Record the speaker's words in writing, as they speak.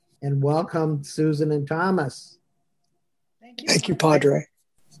and welcome Susan and Thomas. Thank you. Thank you, Padre.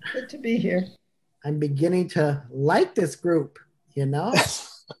 Good to be here. I'm beginning to like this group,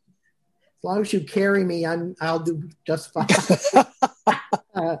 As long as you carry me, I'll do just fine.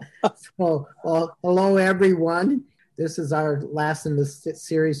 Hello, everyone. This is our last in the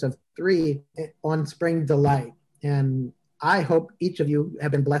series of 3 on Spring Delight. And I hope each of you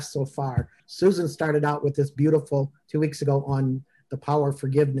have been blessed so far. Susan started out with this beautiful 2 weeks ago on the power of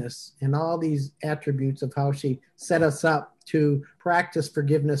forgiveness and all these attributes of how she set us up to practice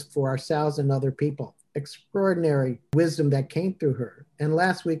forgiveness for ourselves and other people. Extraordinary wisdom that came through her. And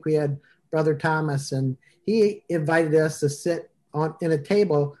last week we had Brother Thomas, and he invited us to sit in a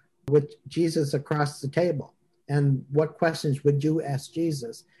table with Jesus across the table. And what questions would you ask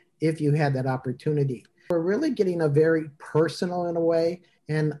Jesus if you had that opportunity? We're really getting a very personal in a way.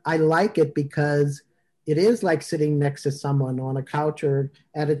 And I like it because it is like sitting next to someone on a couch or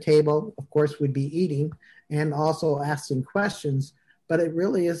at a table. Of course, we'd be eating and also asking questions, but it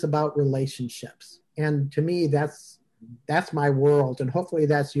really is about relationships. And to me, that's my world, and hopefully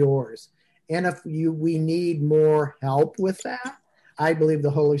that's yours. And if we need more help with that, I believe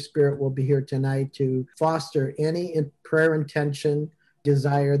the Holy Spirit will be here tonight to foster any prayer intention,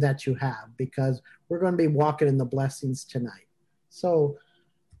 desire that you have, because we're going to be walking in the blessings tonight. So,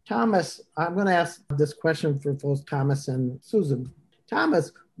 Thomas, I'm going to ask this question for both Thomas and Susan.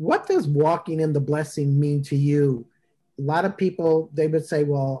 Thomas, what does walking in the blessing mean to you? A lot of people, they would say,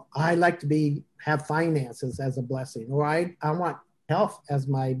 well, I like to have finances as a blessing, or I want health as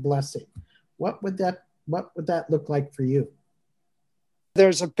my blessing. What would that look like for you?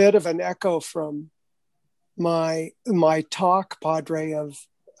 There's a bit of an echo from my talk, Padre, of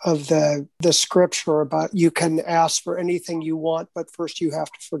the scripture about you can ask for anything you want, but first you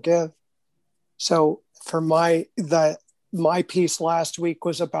have to forgive. So for my piece last week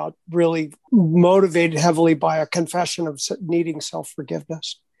was about really motivated heavily by a confession of needing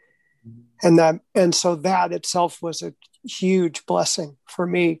self-forgiveness. And so that itself was a huge blessing for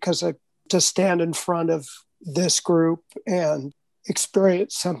me, because to stand in front of this group and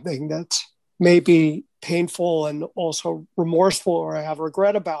experience something that's maybe painful and also remorseful or I have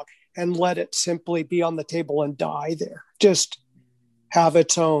regret about, and let it simply be on the table and die there, just have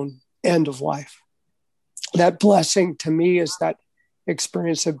its own end of life. That blessing to me is that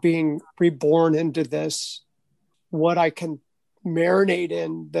experience of being reborn into this, what I can marinate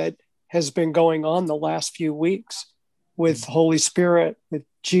in that has been going on the last few weeks with Holy Spirit, with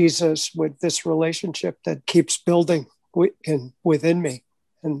Jesus, with this relationship that keeps building within me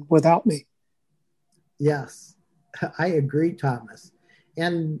and without me. Yes, I agree, Thomas.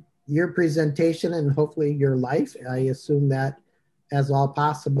 And your presentation and hopefully your life, I assume that as all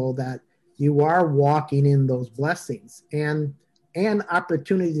possible, that you are walking in those blessings and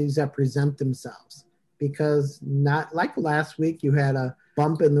opportunities that present themselves. Because not like last week, you had a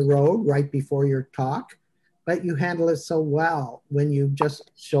bump in the road right before your talk, but you handled it so well when you just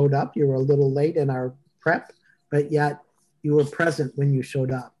showed up. You were a little late in our prep, but yet you were present when you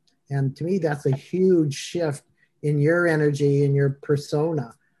showed up. And to me, that's a huge shift in your energy and your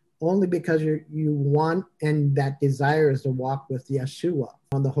persona, only because you want and that desire is to walk with Yeshua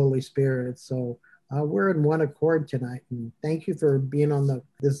on the Holy Spirit. So we're in one accord tonight. And thank you for being on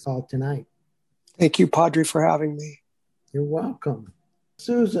this call tonight. Thank you, Padre, for having me. You're welcome.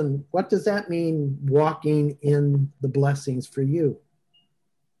 Susan, what does that mean, walking in the blessings for you?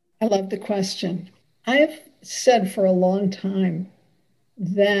 I love the question. I've said for a long time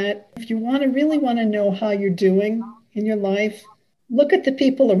that if you really want to know how you're doing in your life, look at the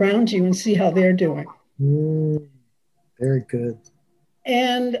people around you and see how they're doing. Very good.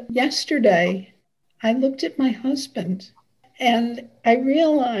 And yesterday, I looked at my husband and I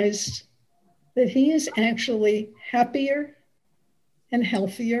realized that he is actually happier and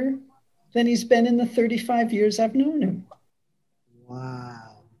healthier than he's been in the 35 years I've known him.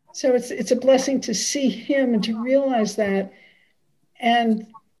 Wow. So it's a blessing to see him and to realize that. And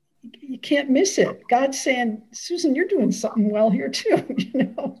you can't miss it. God's saying, Susan, you're doing something well here too,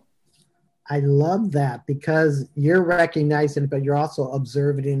 I love that, because you're recognizing it, but you're also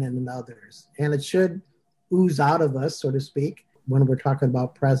observing it in others. And it should ooze out of us, so to speak, when we're talking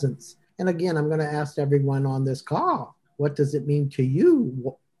about presence. And again, I'm going to ask everyone on this call, what does it mean to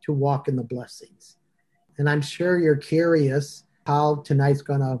you to walk in the blessings? And I'm sure you're curious how tonight's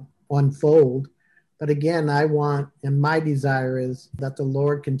going to unfold. But again, I want, and my desire is that the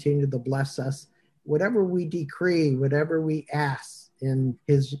Lord continue to bless us. Whatever we decree, whatever we ask in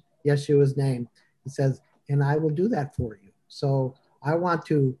his Yeshua's name, he says, and I will do that for you. So I want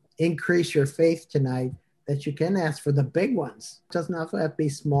to increase your faith tonight that you can ask for the big ones. It doesn't have to be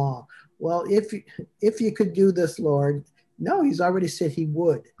small. Well, if you could do this, Lord, no, he's already said he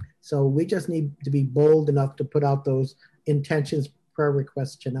would. So we just need to be bold enough to put out those intentions, prayer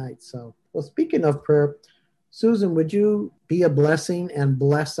requests tonight. So, well, speaking of prayer, Susan, would you be a blessing and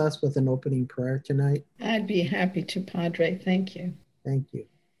bless us with an opening prayer tonight? I'd be happy to, Padre. Thank you. Thank you.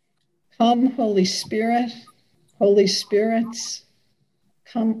 Come, Holy Spirit, Holy Spirits,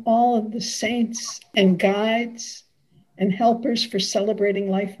 come all of the saints and guides and helpers for Celebrating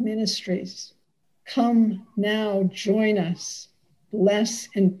Life Ministries. Come now, join us, bless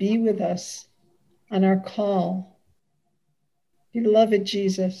and be with us on our call. Beloved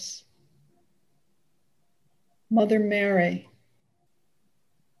Jesus, Mother Mary,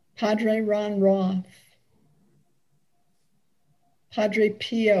 Padre Ron Roth, Padre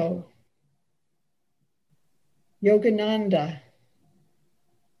Pio, Yogananda,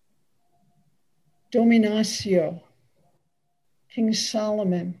 Dominacio, King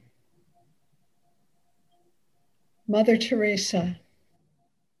Solomon, Mother Teresa,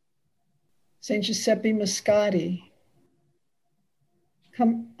 Saint Giuseppe Moscati,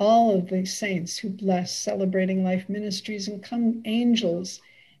 come all of the saints who bless Celebrating Life Ministries, and come angels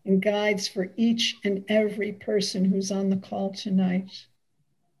and guides for each and every person who's on the call tonight.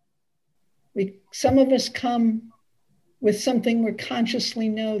 Some of us come with something we consciously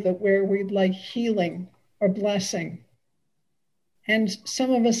know that where we'd like healing or blessing. And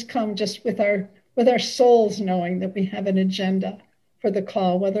some of us come just with our souls knowing that we have an agenda for the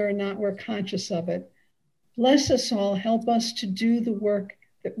call, whether or not we're conscious of it. Bless us all, help us to do the work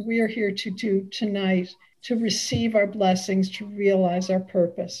that we're here to do tonight, to receive our blessings, to realize our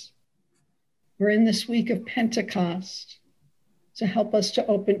purpose. We're in this week of Pentecost, to help us to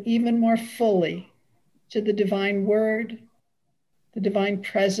open even more fully to the divine word, the divine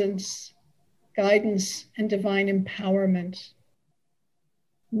presence, guidance, and divine empowerment.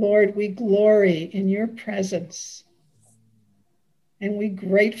 Lord, we glory in your presence, and we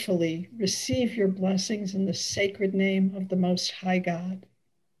gratefully receive your blessings in the sacred name of the Most High God.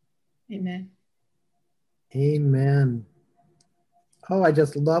 Amen. Amen. Oh, I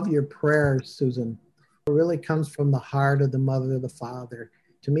just love your prayer, Susan. It really comes from the heart of the Mother, the Father.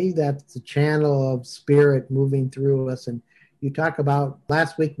 To me, that's the channel of spirit moving through us. And you talk about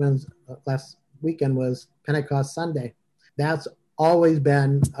last weekend was Pentecost Sunday. That's always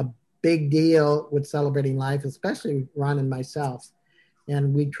been a big deal with Celebrating Life, especially Ron and myself.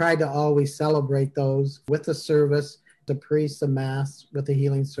 And we try to always celebrate those with the service, the priest, the mass, with the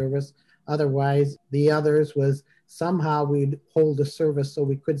healing service. Otherwise, the others was somehow we'd hold a service so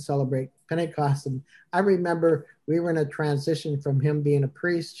we could celebrate Pentecost. And I remember we were in a transition from him being a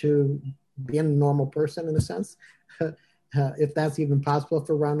priest to being a normal person in a sense, if that's even possible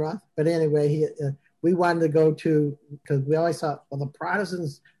for Ron Roth. But anyway, we wanted to go to, because we always thought, well, the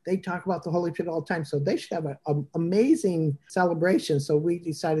Protestants, they talk about the Holy Spirit all the time, so they should have an amazing celebration. So we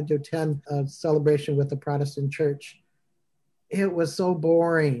decided to attend a celebration with the Protestant church. It was so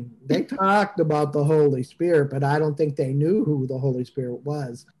boring. They talked about the Holy Spirit, but I don't think they knew who the Holy Spirit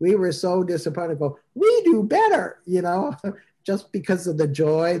was. We were so disappointed. We do better, just because of the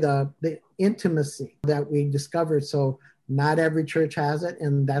joy, the intimacy that we discovered. So not every church has it,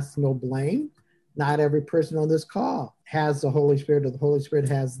 and that's no blame. Not every person on this call has the Holy Spirit, or the Holy Spirit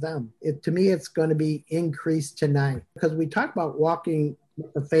has them. To me, it's going to be increased tonight, because we talk about walking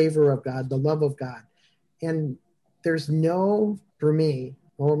with the favor of God, the love of God. And there's no, for me,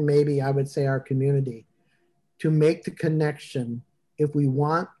 or maybe I would say our community, to make the connection. If we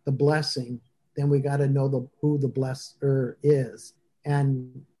want the blessing, then we got to know who the blesser is.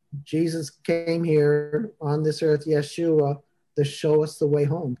 And Jesus came here on this earth, Yeshua, to show us the way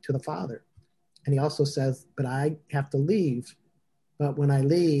home to the Father. And he also says, but I have to leave. But when I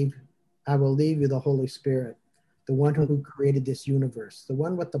leave, I will leave you the Holy Spirit, the one who created this universe, the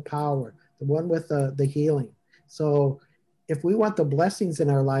one with the power, the one with the healing. So if we want the blessings in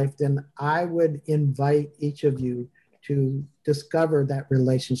our life, then I would invite each of you to discover that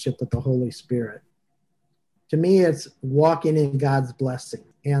relationship with the Holy Spirit. To me, it's walking in God's blessing.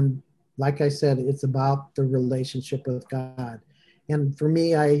 And like I said, it's about the relationship with God. And for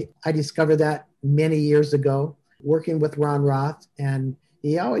me, I discovered that many years ago, working with Ron Roth. And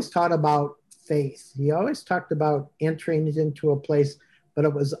he always taught about faith. He always talked about entering into a place, but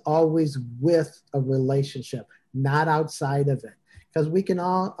it was always with a relationship, not outside of it. Because we can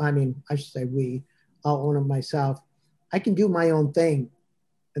all, I should say we, I'll own it myself. I can do my own thing.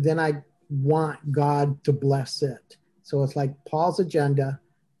 And then I want God to bless it. So it's like Paul's agenda,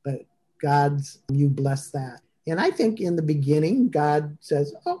 but God's, you bless that. And I think in the beginning, God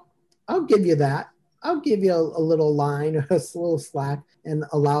says, oh, I'll give you that. I'll give you a little line, a little slack, and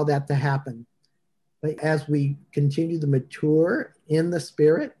allow that to happen. But as we continue to mature in the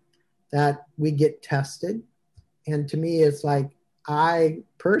Spirit, that we get tested. And to me, it's like I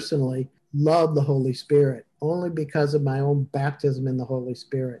personally love the Holy Spirit only because of my own baptism in the Holy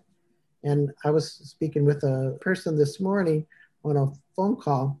Spirit. And I was speaking with a person this morning on a phone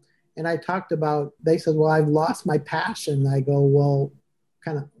call, and I talked about, they said, well, I've lost my passion. I go, well,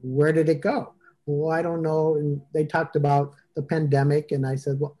 kind of, where did it go? Well, I don't know. And they talked about the pandemic. And I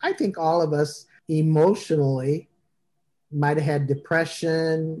said, well, I think all of us emotionally might have had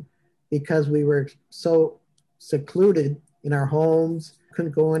depression because we were so secluded in our homes,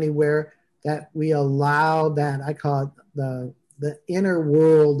 couldn't go anywhere, that we allowed that, I call it the inner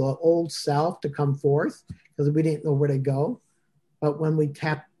world, the old self to come forth because we didn't know where to go. But when we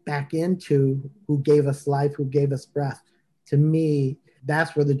tap back into who gave us life, who gave us breath, to me,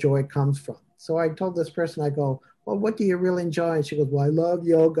 that's where the joy comes from. So I told this person, I go, well, what do you really enjoy? And she goes, well, I love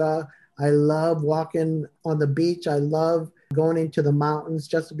yoga. I love walking on the beach. I love going into the mountains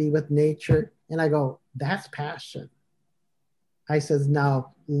just to be with nature. And I go, that's passion. I says,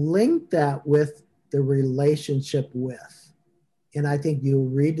 now link that with the relationship with. And I think you'll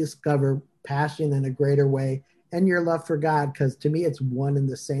rediscover passion in a greater way and your love for God, because to me, it's one and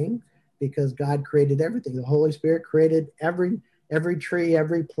the same, because God created everything. The Holy Spirit created every tree,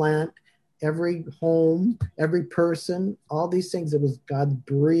 every plant, every home, every person, all these things. It was God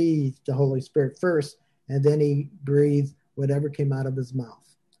breathed the Holy Spirit first, and then he breathed whatever came out of his mouth.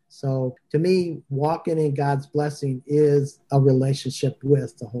 So to me, walking in God's blessing is a relationship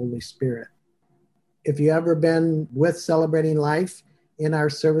with the Holy Spirit. If you ever been with Celebrating Life in our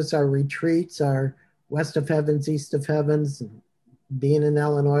service, our retreats, our West of Heavens, East of Heavens, and being in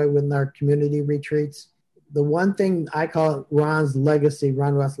Illinois with our community retreats, the one thing I call it Ron's legacy,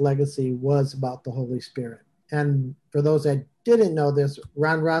 Ron Roth's legacy, was about the Holy Spirit. And for those that didn't know this,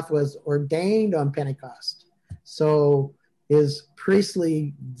 Ron Roth was ordained on Pentecost. So his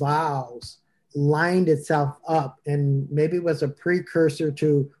priestly vows lined itself up and maybe was a precursor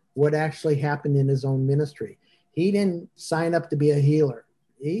to what actually happened in his own ministry. He didn't sign up to be a healer.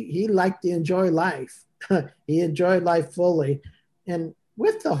 He liked to enjoy life. He enjoyed life fully and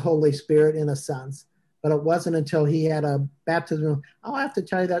with the Holy Spirit in a sense, but it wasn't until he had a baptism. I'll have to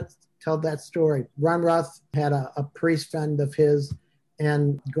tell that story. Ron Roth had a priest friend of his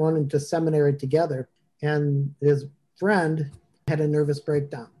and going into seminary together, and his friend had a nervous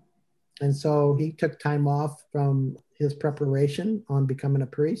breakdown. And so he took time off from his preparation on becoming a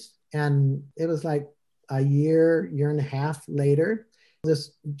priest. And it was like a year and a half later,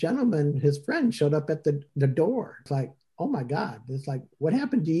 this gentleman, his friend, showed up at the door. It's like, oh my God, it's like, what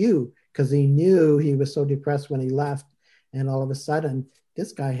happened to you? Because he knew he was so depressed when he left. And all of a sudden,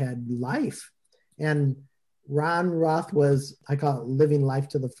 this guy had life. And Ron Roth was, I call it living life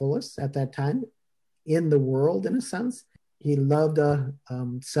to the fullest at that time in the world, in a sense. He loved to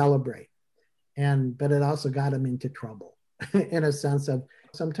celebrate. But it also got him into trouble in a sense of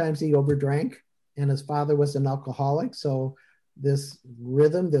sometimes he overdrank, and his father was an alcoholic. So this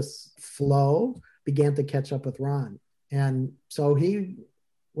rhythm, this flow began to catch up with Ron. And so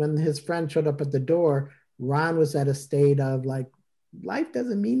when his friend showed up at the door, Ron was at a state of like, life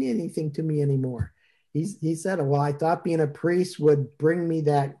doesn't mean anything to me anymore. He said, well, I thought being a priest would bring me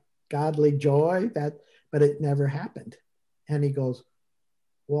that godly joy, but it never happened. And he goes,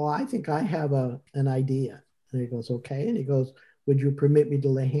 well, I think I have an idea. And he goes, okay. And he goes, would you permit me to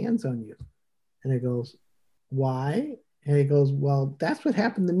lay hands on you? And he goes, why? And he goes, well, that's what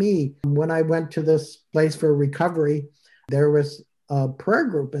happened to me. When I went to this place for recovery, there was a prayer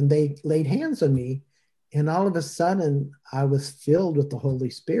group and they laid hands on me. And all of a sudden, I was filled with the Holy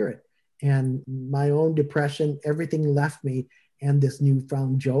Spirit. And my own depression, everything left me, and this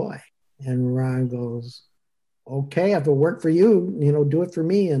newfound joy. And Ron goes, okay, if it worked for you, do it for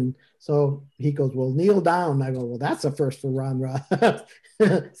me. And so he goes, well, kneel down. I go, well, that's a first for Ron Roth.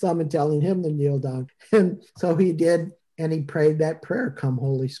 So I'm telling him to kneel down. And so he did. And he prayed that prayer, come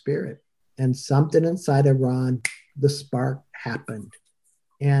Holy Spirit. And something inside of Ron, the spark happened.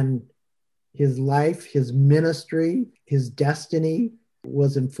 And his life, his ministry, his destiny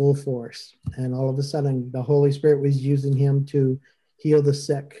was in full force. And all of a sudden, the Holy Spirit was using him to heal the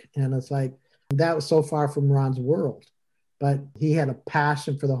sick. And it's like, that was so far from Ron's world, but he had a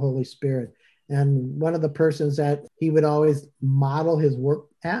passion for the Holy Spirit. And one of the persons that he would always model his work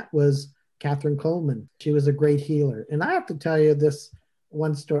at was Catherine Coleman. She was a great healer. And I have to tell you this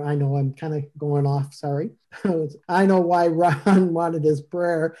one story. I know I'm kind of going off, sorry. I know why Ron wanted his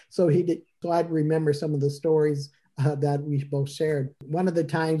prayer. So I'd remember some of the stories that we both shared. One of the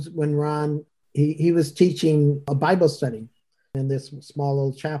times when Ron he was teaching a Bible study in this small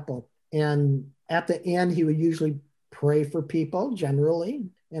little chapel. And at the end, he would usually pray for people generally.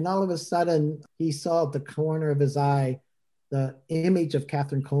 And all of a sudden, he saw at the corner of his eye the image of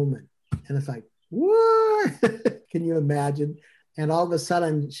Catherine Coleman. And it's like, what? Can you imagine? And all of a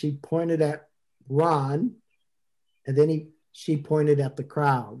sudden, she pointed at Ron, and then she pointed at the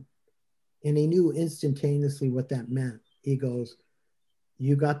crowd. And he knew instantaneously what that meant. He goes,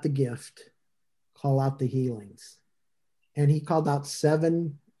 you got the gift. Call out the healings. And he called out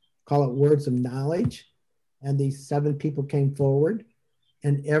 7, call it words of knowledge. And these 7 people came forward,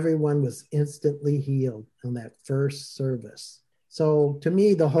 and everyone was instantly healed on that first service. So to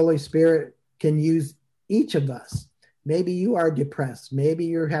me, the Holy Spirit can use each of us. Maybe you are depressed. Maybe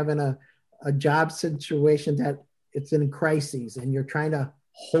you're having a job situation that it's in crises and you're trying to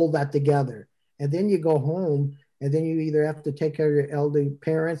hold that together. And then you go home, and then you either have to take care of your elderly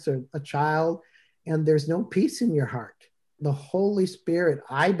parents or a child, and there's no peace in your heart. The Holy Spirit,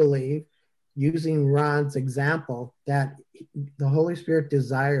 I believe, using Ron's example, that the Holy Spirit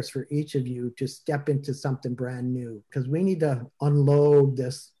desires for each of you to step into something brand new, because we need to unload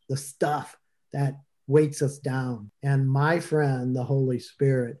the stuff that weights us down. And my friend, the Holy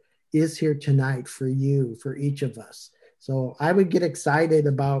Spirit, is here tonight for you, for each of us. So I would get excited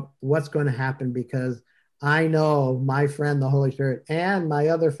about what's going to happen, because I know my friend, the Holy Spirit, and my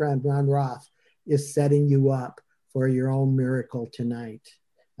other friend, Ron Roth, is setting you up for your own miracle tonight.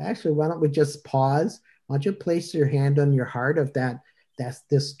 Actually, why don't we just pause? Why don't you place your hand on your heart if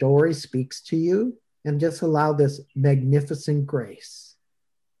this story speaks to you, and just allow this magnificent grace,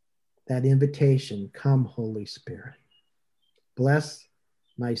 that invitation, come, Holy Spirit. Bless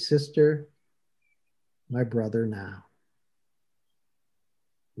my sister, my brother now.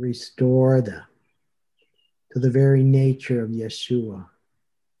 Restore them to the very nature of Yeshua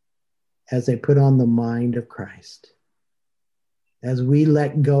as they put on the mind of Christ. As we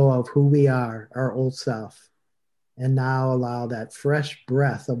let go of who we are, our old self, and now allow that fresh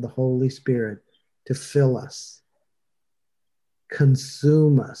breath of the Holy Spirit to fill us,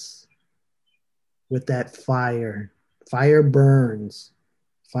 consume us with that fire. Fire burns,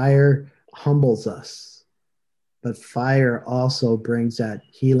 fire humbles us, but fire also brings that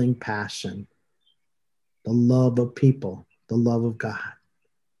healing passion, the love of people, the love of God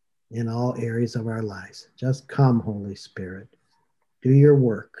in all areas of our lives. Just come, Holy Spirit. Do your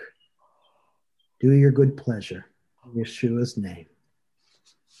work. Do your good pleasure. In Yeshua's name.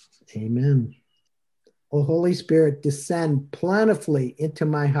 Amen. Oh, Holy Spirit, descend plentifully into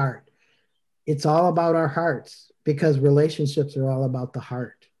my heart. It's all about our hearts, because relationships are all about the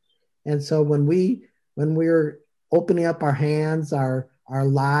heart. And so when we're opening up our hands, our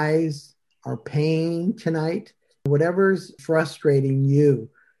lives, our pain tonight, whatever's frustrating you,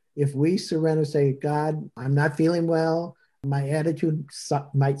 if we surrender, say, God, I'm not feeling well. My attitude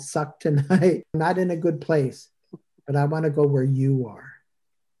might suck tonight. I'm not in a good place, but I want to go where you are.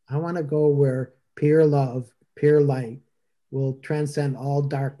 I want to go where pure love, pure light will transcend all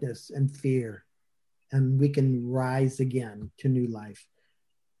darkness and fear, and we can rise again to new life.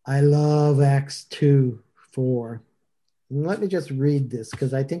 I love Acts 2:4. Let me just read this,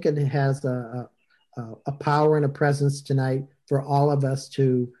 because I think it has a power and a presence tonight for all of us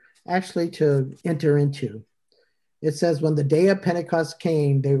to enter into. It says, when the day of Pentecost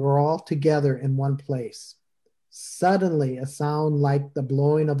came, they were all together in one place. Suddenly, a sound like the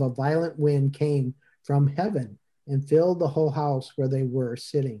blowing of a violent wind came from heaven and filled the whole house where they were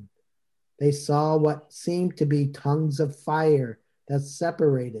sitting. They saw what seemed to be tongues of fire that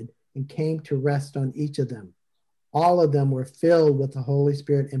separated and came to rest on each of them. All of them were filled with the Holy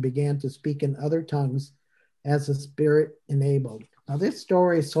Spirit and began to speak in other tongues as the Spirit enabled. Now, this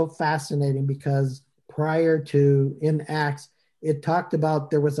story is so fascinating, because prior to, in Acts, it talked about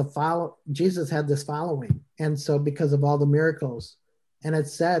there was Jesus had this following. And so because of all the miracles, and it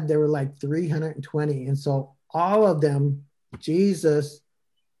said there were like 320. And so all of them, Jesus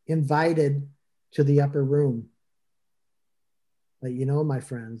invited to the upper room. But my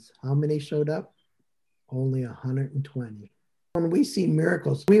friends, how many showed up? Only 120. When we see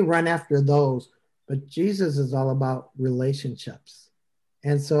miracles, we run after those, but Jesus is all about relationships.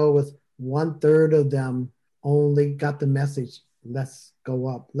 And so with 1/3 of them only got the message, let's go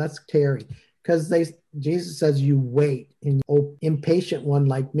up, let's tarry. Because Jesus says, you wait. And impatient one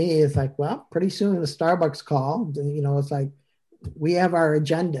like me is like, well, pretty soon the Starbucks call. It's like we have our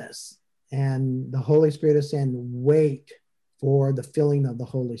agendas. And the Holy Spirit is saying, wait for the filling of the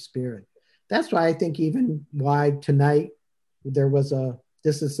Holy Spirit. That's why I think even why tonight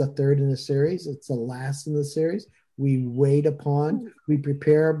this is the third in the series. It's the last in the series. we wait upon, we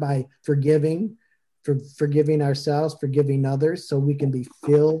prepare by forgiving ourselves, forgiving others, so we can be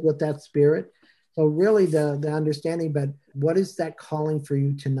filled with that Spirit. So really the understanding, but what is that calling for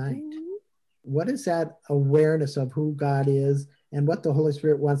you tonight? What is that awareness of who God is and what the Holy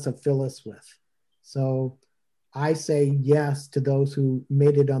Spirit wants to fill us with? So I say yes to those who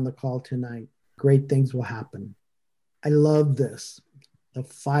made it on the call tonight. Great things will happen. I love this, the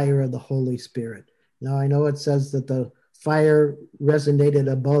fire of the Holy Spirit. Now, I know it says that the fire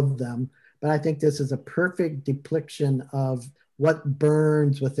resonated above them, but I think this is a perfect depiction of what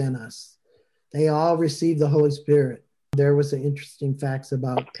burns within us. They all received the Holy Spirit. There was some interesting facts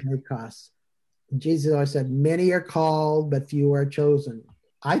about Pentecost. Jesus always said, many are called, but few are chosen.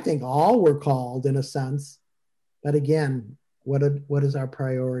 I think all were called in a sense, but again, what is our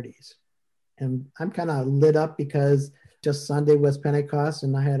priorities? And I'm kind of lit up because just Sunday was Pentecost,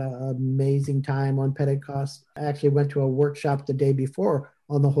 and I had an amazing time on Pentecost. I actually went to a workshop the day before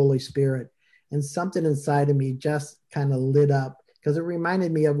on the Holy Spirit, and something inside of me just kind of lit up because it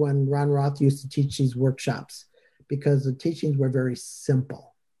reminded me of when Ron Roth used to teach these workshops, because the teachings were very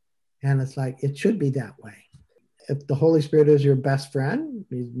simple. And it's like, it should be that way. If the Holy Spirit is your best friend,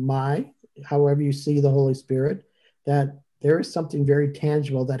 however you see the Holy Spirit, that there is something very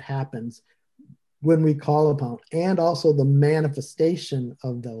tangible that happens when we call upon, and also the manifestation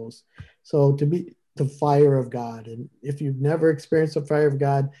of those. So to be the fire of God. And if you've never experienced the fire of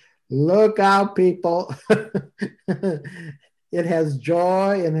God, look out, people. It has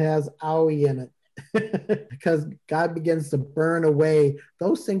joy and has owie in it. Because God begins to burn away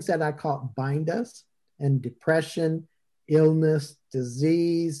those things that I call bind us, and depression, illness,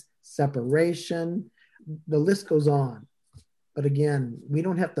 disease, separation. The list goes on. But again, we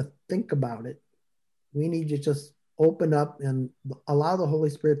don't have to think about it. We need to just open up and allow the Holy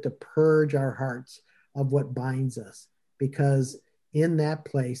Spirit to purge our hearts of what binds us. Because in that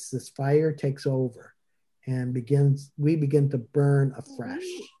place, this fire takes over and we begin to burn afresh.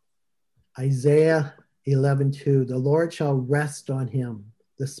 Isaiah 11:2, the Lord shall rest on him,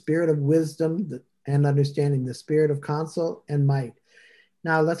 the spirit of wisdom and understanding, the spirit of counsel and might.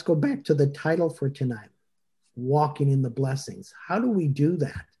 Now let's go back to the title for tonight, walking in the blessings. How do we do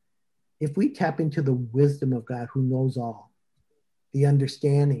that? If we tap into the wisdom of God who knows all, the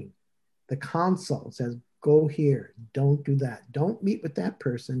understanding, the counsel says, go here, don't do that. Don't meet with that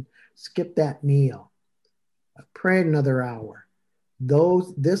person, skip that meal, pray another hour.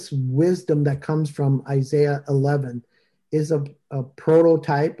 This wisdom that comes from Isaiah 11 is a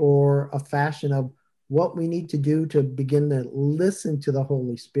prototype or a fashion of what we need to do to begin to listen to the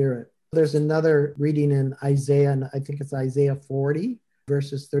Holy Spirit. There's another reading in Isaiah, and I think it's Isaiah 40,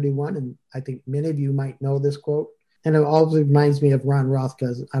 verses 31, and I think many of you might know this quote. And it always reminds me of Ron Roth,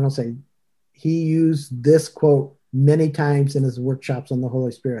 because he used this quote many times in his workshops on the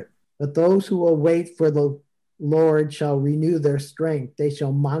Holy Spirit. But those who will wait for the Lord shall renew their strength. They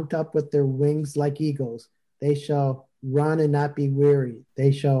shall mount up with their wings like eagles. They shall run and not be weary.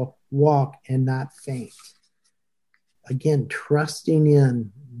 They shall walk and not faint. Again, trusting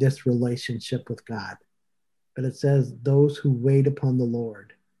in this relationship with God. But it says those who wait upon the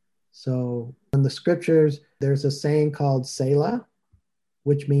Lord. So in the scriptures, there's a saying called Selah,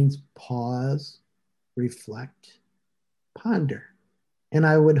 which means pause, reflect, ponder. And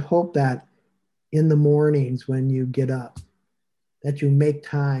I would hope that in the mornings when you get up, that you make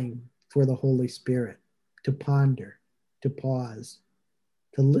time for the Holy Spirit to ponder, to pause,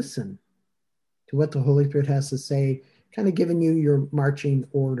 to listen to what the Holy Spirit has to say, kind of giving you your marching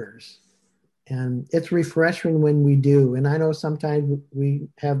orders. And it's refreshing when we do. And I know sometimes we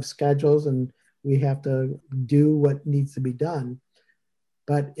have schedules and we have to do what needs to be done.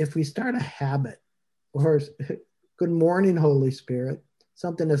 But if we start a habit, or good morning, Holy Spirit,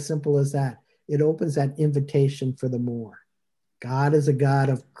 something as simple as that, it opens that invitation for the more. God is a God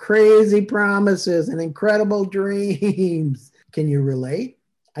of crazy promises and incredible dreams. Can you relate?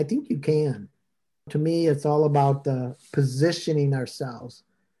 I think you can. To me, it's all about positioning ourselves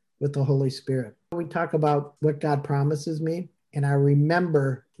with the Holy Spirit. We talk about what God promises me, and I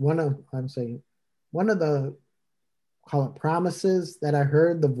remember one of the call it promises that I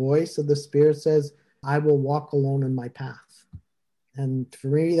heard the voice of the Spirit says, I will walk alone in my path. And for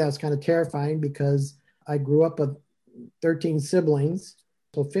me, that was kind of terrifying because I grew up with 13 siblings,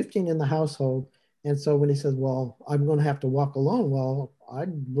 so 15 in the household. And so when he says, well, I'm going to have to walk alone, well,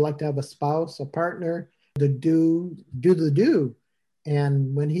 I'd like to have a spouse, a partner to do the do.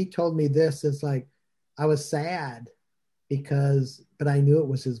 And when he told me this, it's like I was sad but I knew it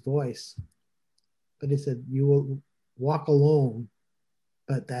was his voice. But he said, you will walk alone,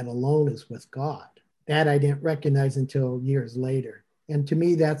 but that alone is with God. That I didn't recognize until years later. And to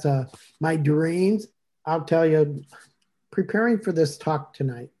me, that's my dreams. I'll tell you, preparing for this talk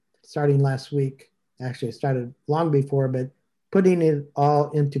tonight, starting last week, actually it started long before, but putting it all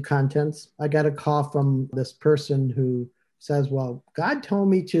into contents, I got a call from this person who says, well, God told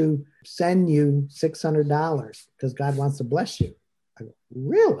me to send you $600 because God wants to bless you. I go,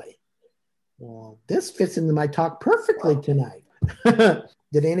 really? Well, this fits into my talk perfectly tonight.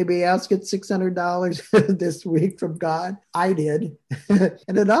 Did anybody else get $600 this week from God? I did.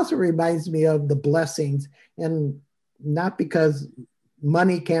 And it also reminds me of the blessings, and not because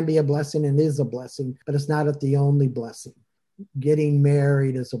money can be a blessing and is a blessing, but it's not the only blessing. Getting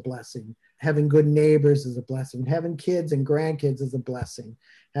married is a blessing. Having good neighbors is a blessing. Having kids and grandkids is a blessing.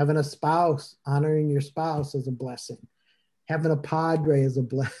 Having a spouse, honoring your spouse is a blessing. Having a padre is a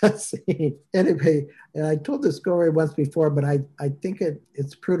blessing. Anyway, and I told this story once before, but I think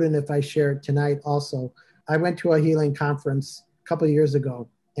it's prudent if I share it tonight also. I went to a healing conference a couple of years ago,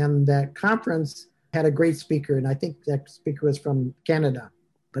 and that conference had a great speaker, and I think that speaker was from Canada.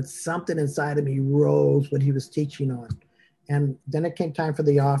 But something inside of me rose what he was teaching on. And then it came time for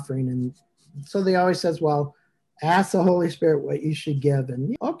the offering. And so they always says, well, ask the Holy Spirit what you should give.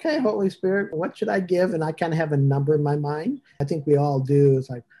 And okay, Holy Spirit, what should I give? And I kind of have a number in my mind. I think we all do. It's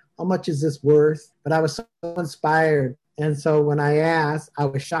like, how much is this worth? But I was so inspired. And so when I asked, I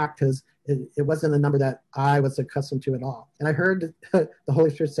was shocked because it wasn't a number that I was accustomed to at all. And I heard the Holy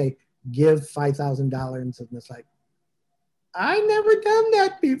Spirit say, give $5,000. And it's like, I never done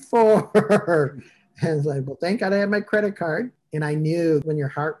that before. And it's like, well, thank God I had my credit card. And I knew when your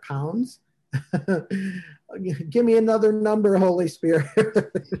heart pounds, give me another number, Holy Spirit.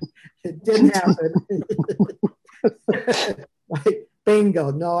 It didn't happen. Like,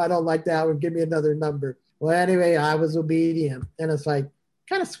 bingo. No, I don't like that one. Give me another number. Well, anyway, I was obedient. And it's like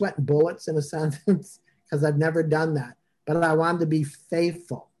kind of sweating bullets in a sense because I've never done that. But I wanted to be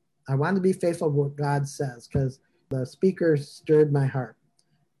faithful. I wanted to be faithful to what God says because the speaker stirred my heart.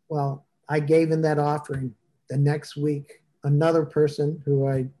 Well, I gave in that offering. The next week, another person who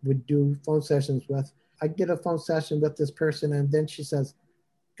I would do phone sessions with, I get a phone session with this person, and then she says,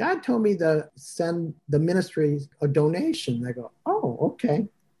 God told me to send the ministry a donation. I go, oh, okay.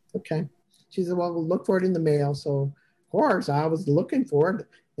 She said, well, we'll look for it in the mail. So, of course, I was looking for it.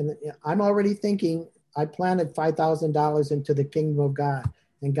 And I'm already thinking I planted $5,000 into the kingdom of God,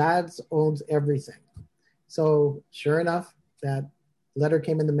 and God owns everything. So, sure enough, that letter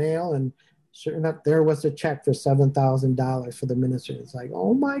came in the mail, and sure enough, there was a check for $7,000 for the ministry. It's like,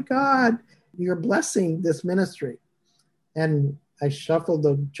 oh my God, you're blessing this ministry. And I shuffled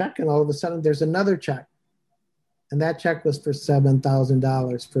the check, and all of a sudden there's another check. And that check was for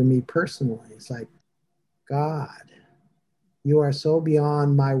 $7,000 for me personally. It's like, God, you are so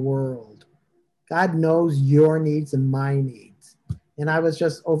beyond my world. God knows your needs and my needs. And I was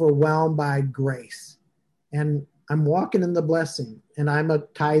just overwhelmed by grace. And I'm walking in the blessing, and I'm a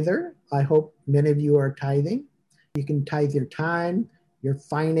tither. I hope many of you are tithing. You can tithe your time, your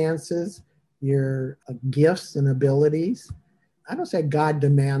finances, your gifts and abilities. I don't say God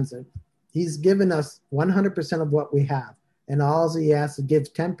demands it. He's given us 100% of what we have, and all he asks is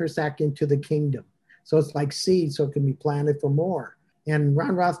give 10% into the kingdom. So it's like seed, so it can be planted for more. And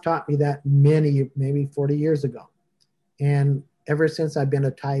Ron Roth taught me that maybe 40 years ago. And ever since, I've been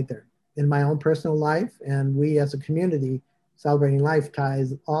a tither in my own personal life, and we as a community, Celebrating Life,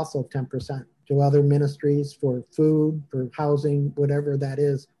 tithes also 10% to other ministries for food, for housing, whatever that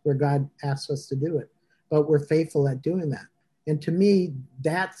is, where God asks us to do it. But we're faithful at doing that. And to me,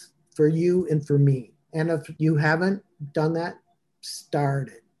 that's for you and for me. And if you haven't done that, start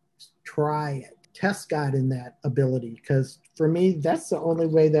it, try it, test God in that ability. Because for me, that's the only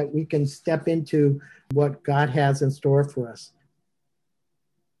way that we can step into what God has in store for us.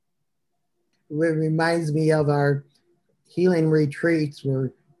 It reminds me of our healing retreats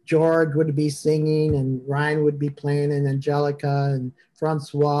where George would be singing and Ryan would be playing and Angelica and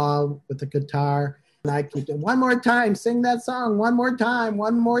Francois with the guitar. And I keep doing, one more time, sing that song, one more time.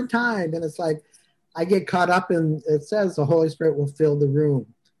 And it's like, I get caught up in, it says the Holy Spirit will fill the room.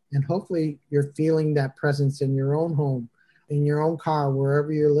 And hopefully you're feeling that presence in your own home, in your own car,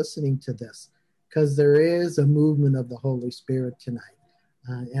 wherever you're listening to this, because there is a movement of the Holy Spirit tonight.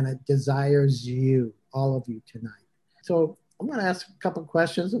 And it desires you, all of you tonight. So I'm going to ask a couple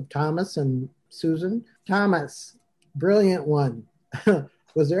questions of Thomas and Susan. Thomas, brilliant one.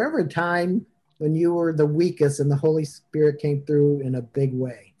 Was there ever a time when you were the weakest and the Holy Spirit came through in a big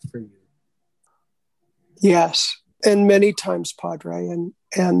way for you? Yes, and many times, Padre.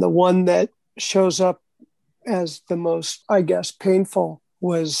 And the one that shows up as the most, I guess, painful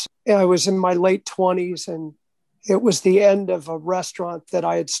I was in my late 20s, and it was the end of a restaurant that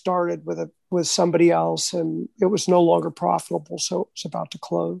I had started with somebody else, and it was no longer profitable, so it was about to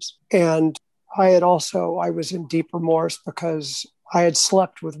close. And I was in deep remorse because I had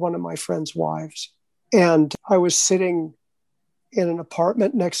slept with one of my friend's wives, and I was sitting in an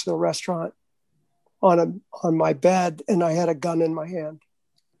apartment next to the restaurant on my bed, and I had a gun in my hand.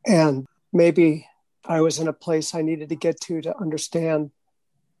 And maybe I was in a place I needed to get to understand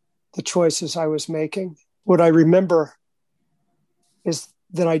the choices I was making. What I remember is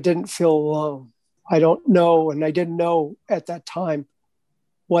that I didn't feel alone. I don't know, and I didn't know at that time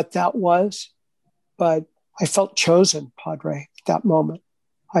what that was, but I felt chosen, Padre, at that moment.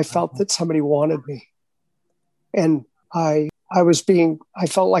 I felt that somebody wanted me. And I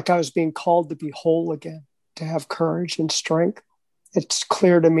felt like I was being called to be whole again, to have courage and strength. It's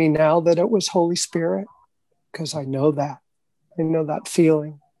clear to me now that it was Holy Spirit, because I know that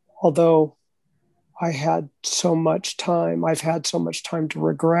feeling. Although I've had so much time to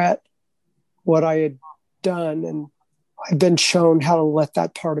regret what I had done, and I've been shown how to let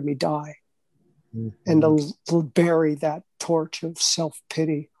that part of me die, and to bury that torch of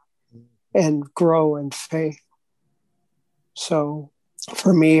self-pity and grow in faith. So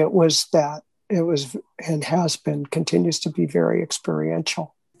for me, it was and has been, continues to be very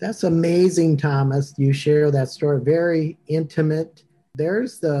experiential. That's amazing, Thomas. You share that story, very intimate.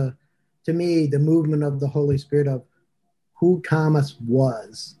 There's to me, the movement of the Holy Spirit of who Thomas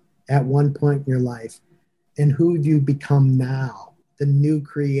was at one point in your life and who you become now, the new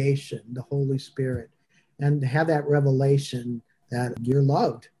creation, the Holy Spirit, and to have that revelation that you're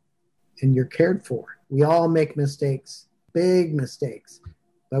loved and you're cared for. We all make mistakes, big mistakes,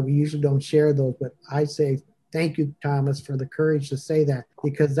 but we usually don't share those. But I say, thank you, Thomas, for the courage to say that,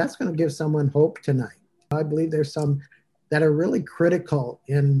 because that's going to give someone hope tonight. I believe there's some that are really critical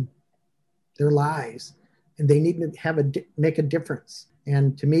in their lives, and they need to make a difference.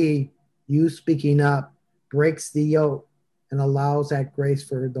 And to me, you speaking up breaks the yoke and allows that grace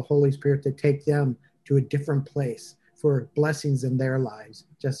for the Holy Spirit to take them to a different place for blessings in their lives,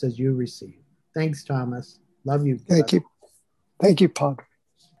 just as you receive. Thanks, Thomas. Love you. Thank you. Thank you, Padre.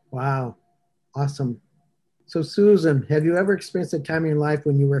 Wow. Awesome. So, Susan, have you ever experienced a time in your life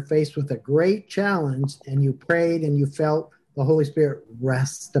when you were faced with a great challenge and you prayed and you felt the Holy Spirit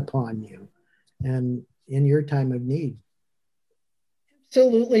rest upon you and in your time of need?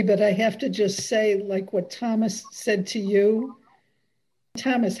 Absolutely, but I have to just say, like what Thomas said to you,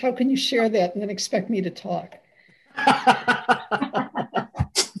 Thomas, how can you share that and then expect me to talk?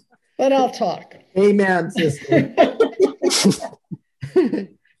 But I'll talk. Amen, sister.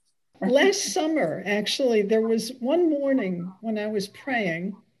 Last summer, actually, there was one morning when I was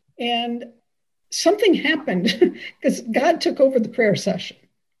praying and something happened because God took over the prayer session.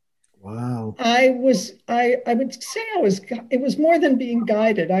 Wow. I would say it was more than being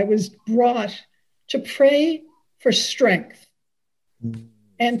guided. I was brought to pray for strength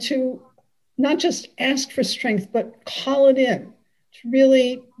and to not just ask for strength, but call it in, to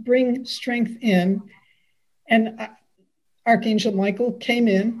really bring strength in. And Archangel Michael came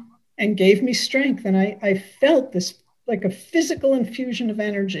in and gave me strength. And I felt this like a physical infusion of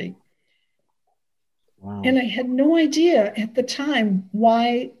energy. Wow. And I had no idea at the time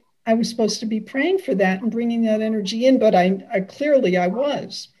why I was supposed to be praying for that and bringing that energy in, but I clearly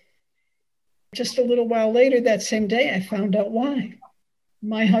was. Just a little while later, that same day, I found out why.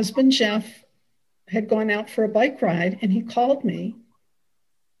 My husband, Jeff, had gone out for a bike ride, and he called me.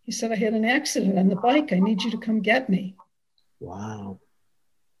 He said, I had an accident on the bike. I need you to come get me. Wow.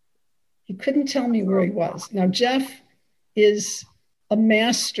 He couldn't tell me where he was. Now, Jeff is a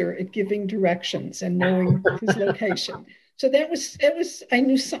master at giving directions and knowing his location. So that was, I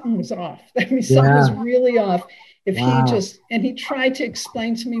knew something was off. I mean, something was really off. If he tried to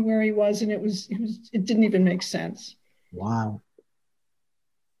explain to me where he was, and it didn't even make sense. Wow.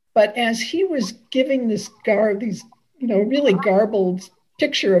 But as he was giving these really garbled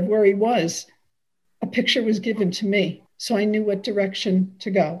picture of where he was, a picture was given to me. So I knew what direction to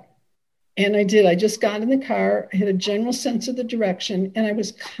go. And I did. I just got in the car, I had a general sense of the direction, and I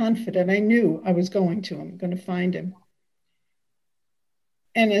was confident. I knew I was going to find him.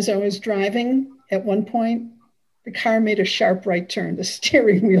 And as I was driving, at one point, the car made a sharp right turn. The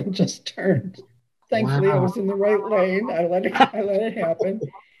steering wheel just turned. Thankfully, I was in the right lane. I let it happen.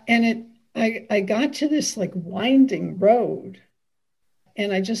 And I got to this like winding road,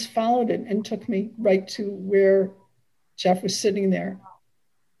 and I just followed it, and took me right to where Jeff was sitting there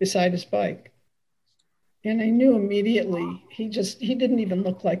beside his bike. And I knew immediately he didn't even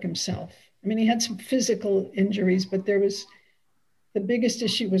look like himself. I mean, he had some physical injuries, but there was the biggest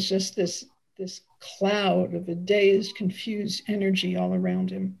issue was just this cloud of a dazed, confused energy all around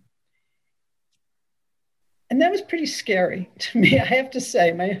him. And that was pretty scary to me, I have to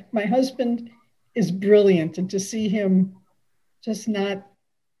say. My husband is brilliant, and to see him just not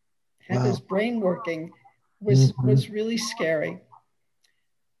have his brain working was really scary.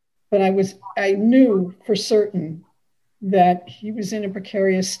 But I knew for certain that he was in a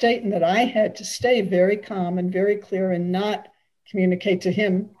precarious state and that I had to stay very calm and very clear and not communicate to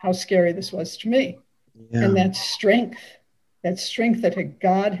him how scary this was to me. Yeah. And that strength that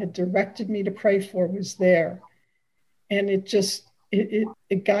God had directed me to pray for was there. And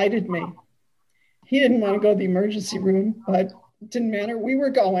it guided me. He didn't want to go to the emergency room, but it didn't matter. We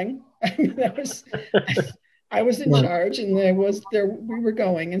were going. I mean, I was in charge, and we were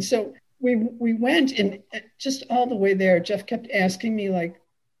going. And so we went, and just all the way there, Jeff kept asking me, like,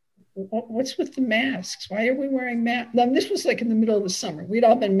 what's with the masks? Why are we wearing masks? Now, this was like in the middle of the summer. We'd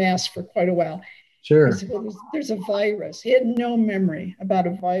all been masked for quite a while. Sure. Said, well, there's a virus. He had no memory about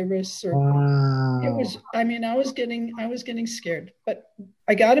a virus. Or It was, I mean, I was getting scared. But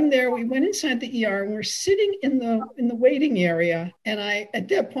I got him there. We went inside the ER, and we're sitting in the waiting area. And at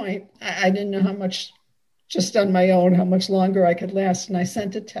that point, I didn't know how much, just on my own, how much longer I could last. And I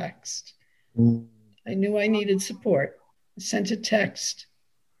sent a text. I knew I needed support. I sent a text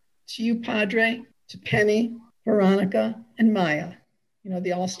to you, Padre, to Penny, Veronica, and Maya,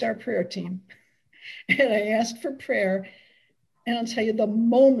 the all-star prayer team. And I asked for prayer. And I'll tell you, the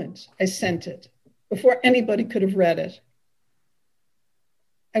moment I sent it, before anybody could have read it,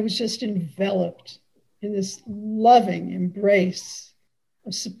 I was just enveloped in this loving embrace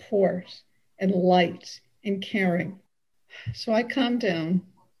of support and light and caring. So I calmed down.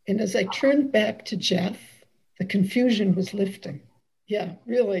 And as I turned back to Jeff, the confusion was lifting. Yeah,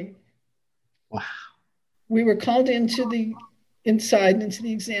 really. Wow. We were called into the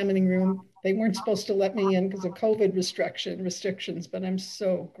examining room. They weren't supposed to let me in because of COVID restrictions, but I'm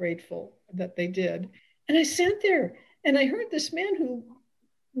so grateful that they did. And I sat there and I heard this man who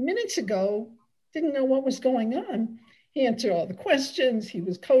minutes ago didn't know what was going on. He answered all the questions. He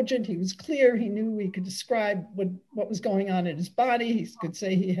was cogent. He was clear. He knew he could describe what was going on in his body. He could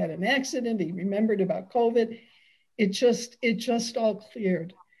say he had an accident. He remembered about COVID. It just all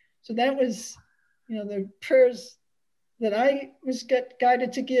cleared. So that was, the prayers that I was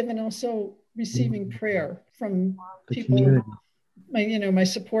guided to give, and also receiving prayer from people, my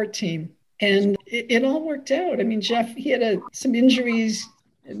support team. And it all worked out. I mean, Jeff, he had some injuries,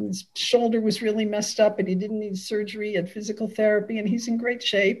 and his shoulder was really messed up, and he didn't need surgery and physical therapy, and he's in great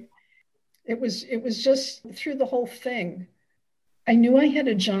shape. It was just through the whole thing. I knew I had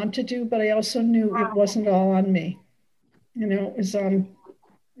a job to do, but I also knew it wasn't all on me.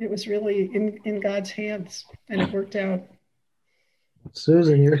 It was really in God's hands, and it worked out.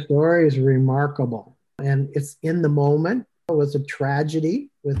 Susan, your story is remarkable, and it's in the moment. It was a tragedy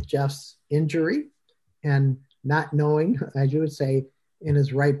with Jeff's injury and not knowing, as you would say, in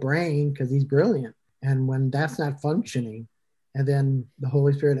his right brain, because he's brilliant. And when that's not functioning, and then the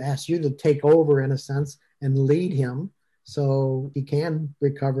Holy Spirit asks you to take over, in a sense, and lead him so he can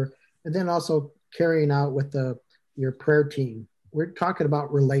recover. And then also carrying out with your prayer team. We're talking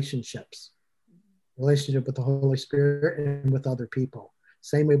about relationship with the Holy Spirit and with other people.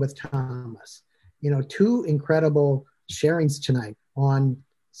 Same way with Thomas. Two incredible sharings tonight on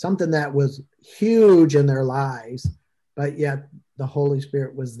something that was huge in their lives, but yet the Holy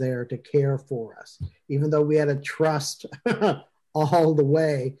Spirit was there to care for us. Even though we had to trust all the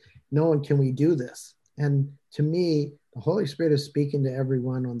way, knowing, can we do this? And to me, the Holy Spirit is speaking to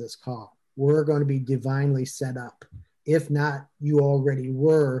everyone on this call. We're going to be divinely set up. If not, you already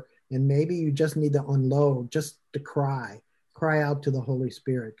were. And maybe you just need to unload, just to cry out to the Holy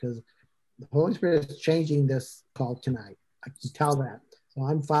Spirit, because the Holy Spirit is changing this call tonight. I can tell that. So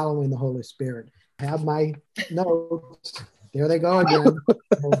I'm following the Holy Spirit. I have my notes. There they go again.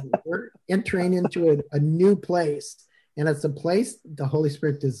 We're entering into a new place. And it's a place the Holy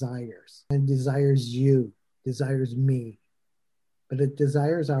Spirit desires, and desires you, desires me. But it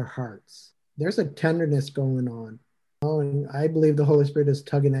desires our hearts. There's a tenderness going on. And I believe the Holy Spirit is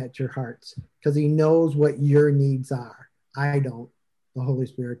tugging at your hearts because he knows what your needs are. I don't. The Holy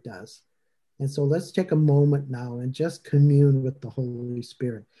Spirit does. And so let's take a moment now and just commune with the Holy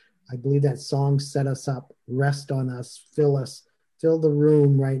Spirit. I believe that song set us up. Rest on us. Fill the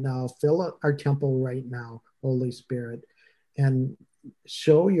room right now. Fill our temple right now, Holy Spirit. And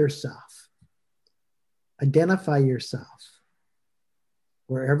show yourself. Identify yourself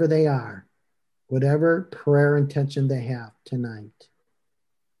wherever they are. Whatever prayer intention they have tonight,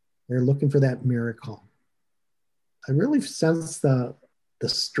 they're looking for that miracle. I really sense the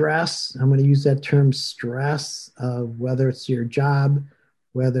stress. I'm going to use that term stress of whether it's your job,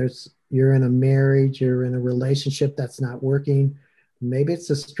 whether it's you're in a marriage, you're in a relationship that's not working. Maybe it's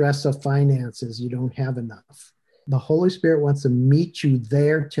the stress of finances. You don't have enough. The Holy Spirit wants to meet you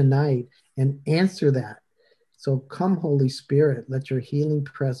there tonight and answer that. So come, Holy Spirit, let your healing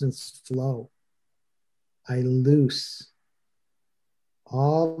presence flow. I loose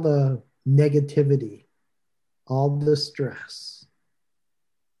all the negativity, all the stress,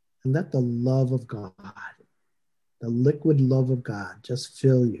 and let the love of God, the liquid love of God, just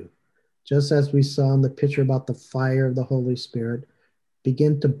fill you. Just as we saw in the picture about the fire of the Holy Spirit,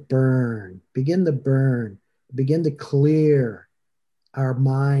 begin to burn, begin to clear our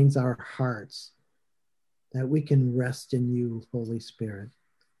minds, our hearts, that we can rest in you, Holy Spirit.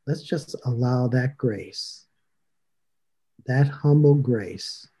 Let's just allow that grace, that humble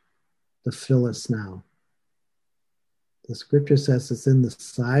grace, to fill us now. The scripture says it's in the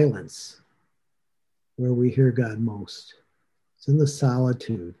silence where we hear God most. It's in the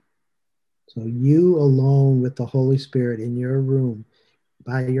solitude. So you alone with the Holy Spirit in your room,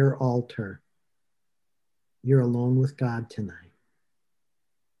 by your altar, you're alone with God tonight.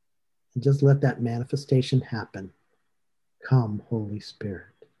 And just let that manifestation happen. Come, Holy Spirit.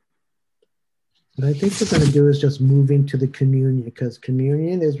 What I think we're going to do is just move into the communion, because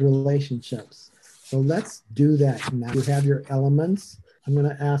communion is relationships. So let's do that now. You have your elements. I'm going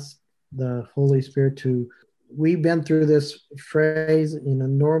to ask the Holy Spirit to, we've been through this phrase,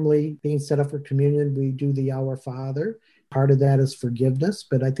 normally being set up for communion, we do the Our Father. Part of that is forgiveness,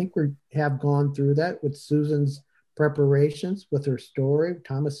 but I think we have gone through that with Susan's preparations, with her story,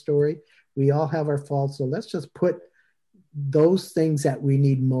 Thomas' story. We all have our faults. So let's just put those things that we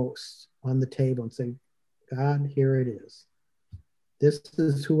need most on the table and say, God, here it is. This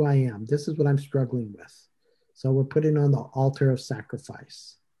is who I am. This is what I'm struggling with. So we're putting on the altar of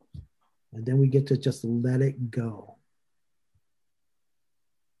sacrifice. And then we get to just let it go.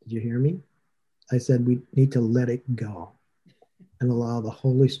 Did you hear me? I said we need to let it go and allow the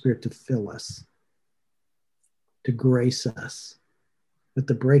Holy Spirit to fill us, to grace us with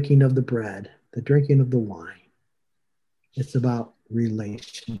the breaking of the bread, the drinking of the wine. It's about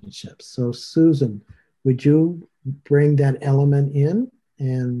relationships. So Susan, would you bring that element in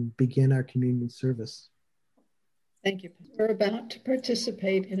and begin our communion service? Thank you. We're about to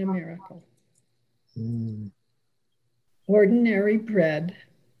participate in a miracle. Ordinary bread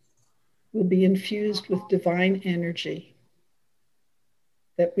will be infused with divine energy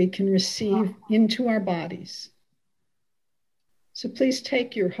that we can receive into our bodies. So please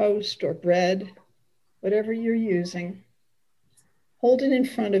take your host or bread, whatever you're using, hold it in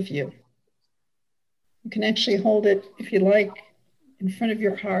front of you. You can actually hold it, if you like, in front of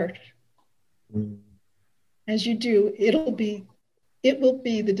your heart. As you do, it will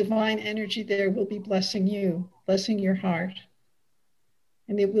be the divine energy there will be blessing you, blessing your heart.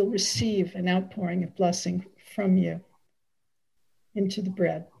 And it will receive an outpouring of blessing from you into the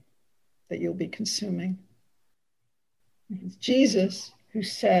bread that you'll be consuming. It's Jesus who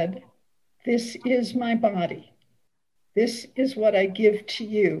said, "This is my body. This is what I give to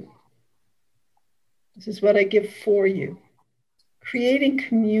you. This is what I give for you." Creating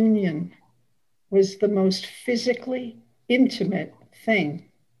communion was the most physically intimate thing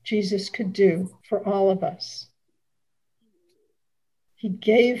Jesus could do for all of us. He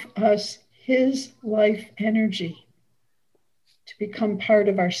gave us his life energy to become part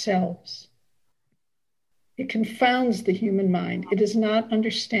of ourselves. It confounds the human mind. It is not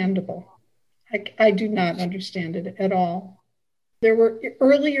understandable. I do not understand it at all. There were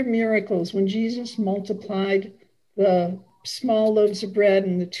earlier miracles when Jesus multiplied the small loaves of bread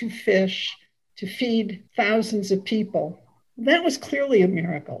and the 2 fish to feed thousands of people. That was clearly a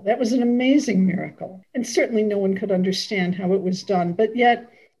miracle. That was an amazing miracle. And certainly no one could understand how it was done. But yet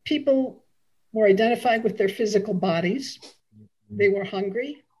people were identified with their physical bodies. They were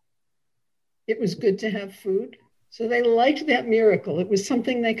hungry. It was good to have food. So they liked that miracle. It was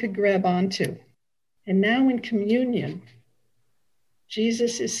something they could grab onto. And now in communion,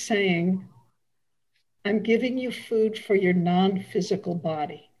 Jesus is saying, I'm giving you food for your non-physical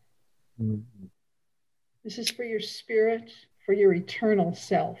body. This is for your spirit, for your eternal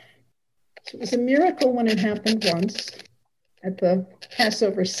self. So it was a miracle when it happened once at the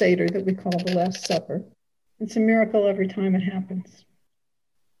Passover Seder that we call the Last Supper. It's a miracle every time it happens.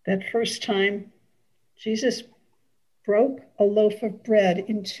 That first time, Jesus broke a loaf of bread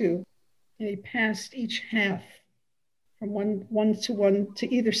in 2, and he passed each half from one to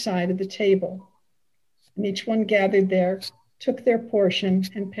either side of the table. And each one gathered there, took their portion,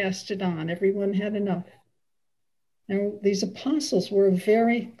 and passed it on. Everyone had enough. Now, these apostles were a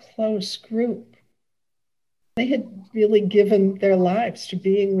very close group. They had really given their lives to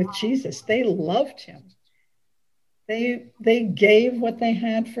being with Jesus. They loved him. They gave what they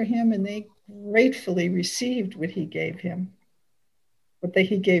had for him, and they gratefully received what he gave him,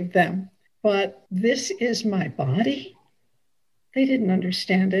 he gave them. But this is my body. They didn't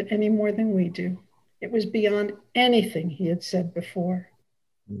understand it any more than we do. It was beyond anything he had said before.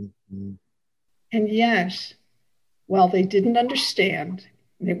 Mm-hmm. And yet, while they didn't understand,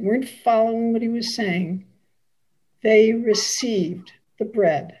 they weren't following what he was saying, they received the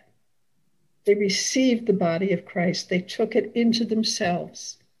bread. They received the body of Christ. They took it into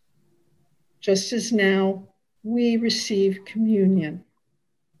themselves. Just as now we receive communion.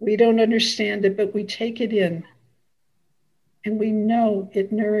 We don't understand it, but we take it in. And we know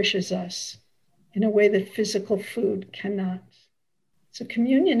it nourishes us in a way that physical food cannot. So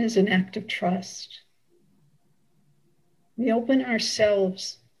communion is an act of trust. We open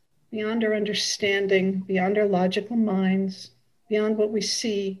ourselves beyond our understanding, beyond our logical minds, beyond what we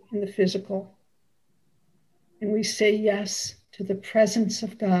see in the physical. And we say yes to the presence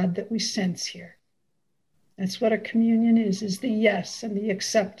of God that we sense here. That's what our communion is the yes and the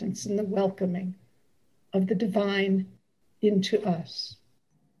acceptance and the welcoming of the divine into us.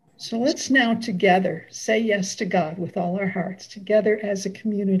 So let's now together say yes to God with all our hearts, together as a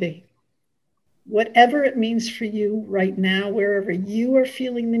community. Whatever it means for you right now, wherever you are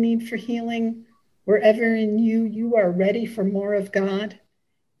feeling the need for healing, wherever in you are ready for more of God,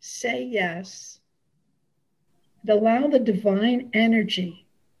 say yes. And allow the divine energy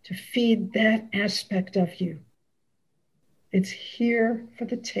to feed that aspect of you. It's here for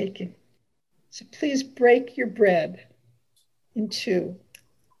the taking. So please break your bread in two,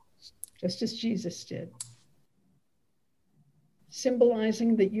 just as Jesus did,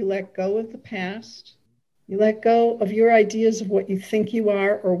 symbolizing that you let go of the past, you let go of your ideas of what you think you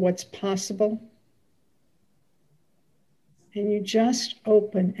are or what's possible, and you just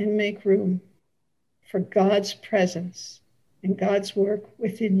open and make room for God's presence and God's work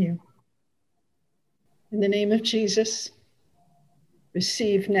within you. In the name of Jesus,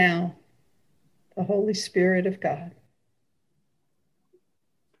 receive now the Holy Spirit of God.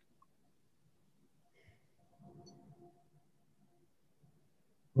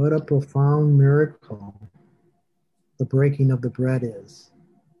 What a profound miracle the breaking of the bread is.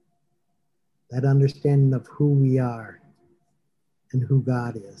 That understanding of who we are and who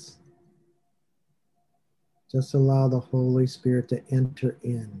God is. Just allow the Holy Spirit to enter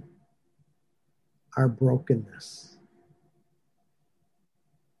in our brokenness.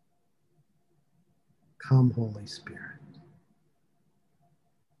 Come, Holy Spirit.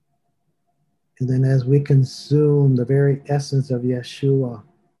 And then as we consume the very essence of Yeshua,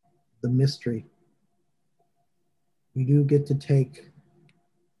 the mystery, we do get to take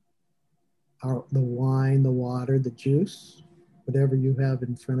the wine, the water, the juice, whatever you have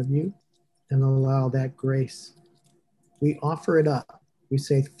in front of you, and allow that grace. We offer it up. We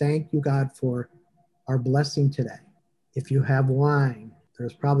say, thank you, God, for our blessing today. If you have wine,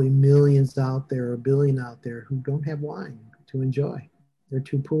 there's probably millions out there, or a billion out there, who don't have wine to enjoy. They're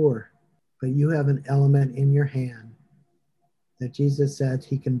too poor. But you have an element in your hand that Jesus said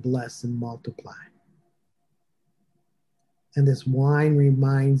he can bless and multiply. And this wine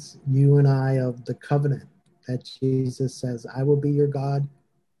reminds you and I of the covenant that Jesus says, I will be your God.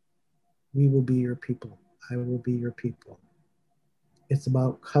 We will be your people. I will be your people. It's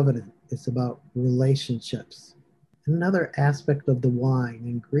about covenant. It's about relationships. Another aspect of the wine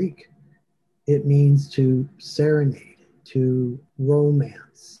in Greek, it means to serenade, to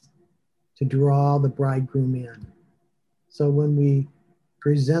romance, to draw the bridegroom in. So when we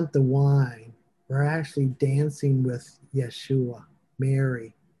present the wine, we're actually dancing with Yeshua,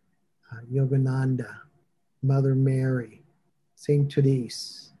 Mary, Yogananda, Mother Mary, Saint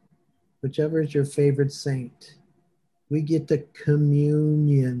Therese, whichever is your favorite saint. We get to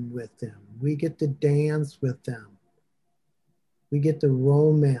communion with them. We get to dance with them. We get to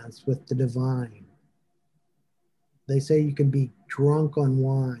romance with the divine. They say you can be drunk on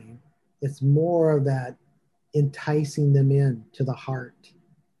wine. It's more of that enticing them in to the heart.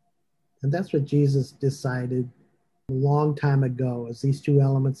 And that's what Jesus decided a long time ago, as these two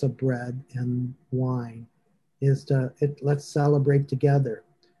elements of bread and wine, is let's celebrate together.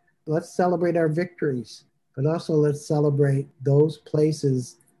 Let's celebrate our victories, but also let's celebrate those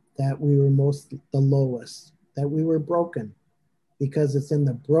places that we were the lowest, that we were broken, because it's in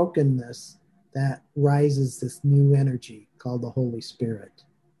the brokenness that rises this new energy called the Holy Spirit.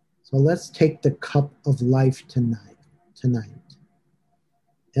 So let's take the cup of life tonight.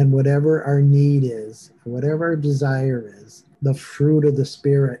 And whatever our need is, whatever our desire is, the fruit of the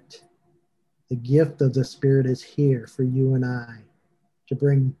Spirit, the gift of the Spirit is here for you and I to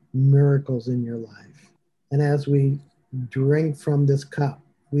bring miracles in your life. And as we drink from this cup,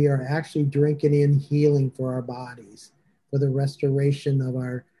 we are actually drinking in healing for our bodies, for the restoration of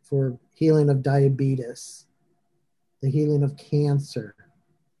for healing of diabetes, the healing of cancer,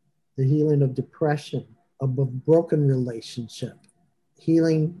 the healing of depression, of a broken relationship,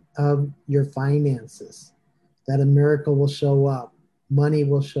 healing of your finances, that a miracle will show up, money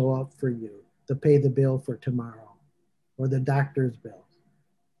will show up for you to pay the bill for tomorrow or the doctor's bill.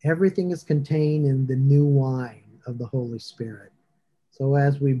 Everything is contained in the new wine of the Holy Spirit. So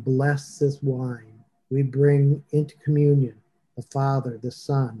as we bless this wine, we bring into communion the Father, the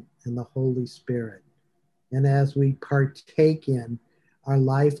Son, and the Holy Spirit. And as we partake in, our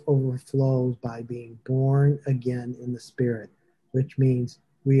life overflows by being born again in the Spirit, which means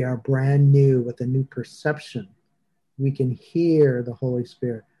we are brand new with a new perception. We can hear the Holy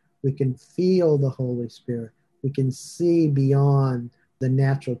Spirit. We can feel the Holy Spirit. We can see beyond the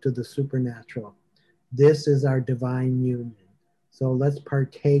natural to the supernatural. This is our divine union. So let's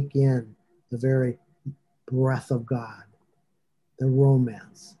partake in the very breath of God, the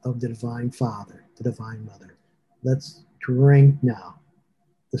romance of the Divine Father, the Divine Mother. Let's drink now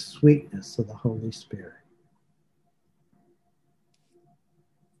the sweetness of the Holy Spirit.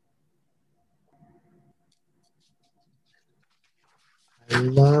 I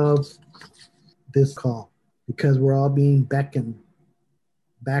love this call because we're all being beckoned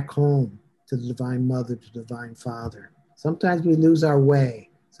back home to the Divine Mother, to the Divine Father. Sometimes we lose our way.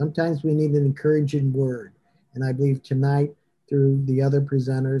 Sometimes we need an encouraging word. And I believe tonight, through the other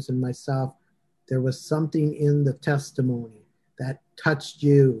presenters and myself, there was something in the testimony that touched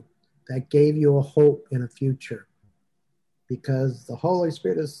you, that gave you a hope in a future. Because the Holy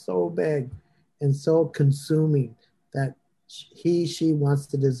Spirit is so big and so consuming that she wants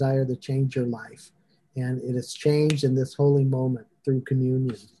to desire to change your life. And it is changed in this holy moment through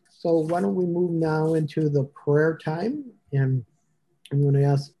communion. So why don't we move now into the prayer time? And I'm going to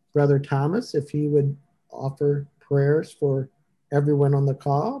ask Brother Thomas if he would offer prayers for everyone on the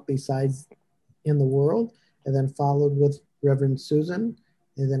call besides in the world, and then followed with Reverend Susan,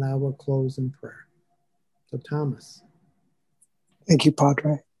 and then I will close in prayer. So Thomas. Thank you,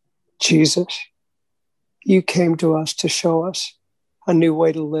 Padre. Jesus, you came to us to show us a new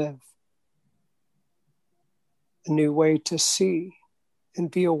way to live, a new way to see and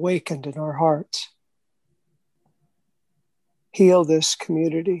be awakened in our hearts. Heal this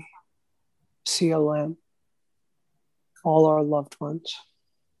community, CLM, all our loved ones.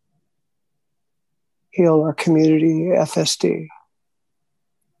 Heal our community, FSD.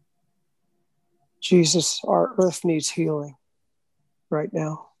 Jesus, our earth needs healing right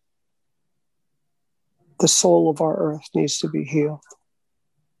now. The soul of our earth needs to be healed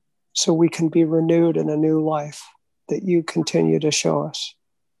so we can be renewed in a new life that you continue to show us.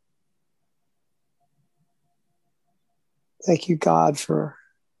 Thank you, God, for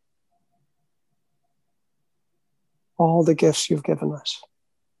all the gifts you've given us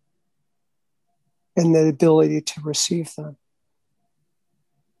and the ability to receive them.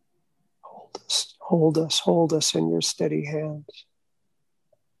 Hold us in your steady hands.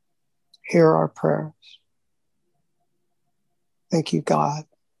 Hear our prayers. Thank you, God.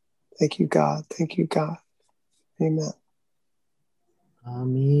 Thank you, God. Thank you, God. Amen.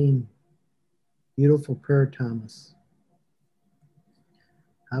 Amen. Beautiful prayer, Thomas.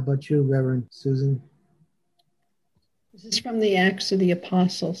 How about you, Reverend Susan? This is from the Acts of the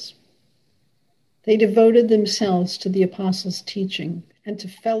Apostles. They devoted themselves to the apostles' teaching and to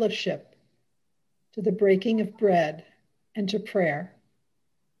fellowship, to the breaking of bread, and to prayer.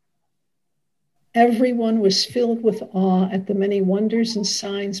 Everyone was filled with awe at the many wonders and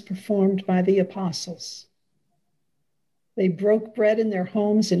signs performed by the apostles. They broke bread in their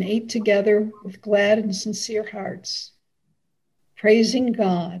homes and ate together with glad and sincere hearts, praising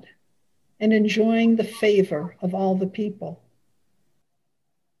God and enjoying the favor of all the people.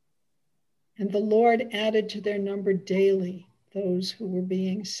 And the Lord added to their number daily those who were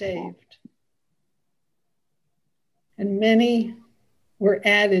being saved. And many were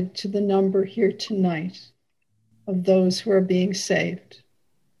added to the number here tonight of those who are being saved.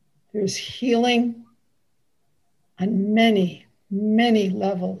 There's healing on many, many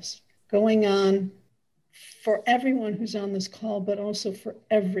levels going on for everyone who's on this call, but also for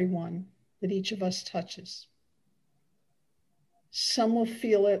everyone that each of us touches. Some will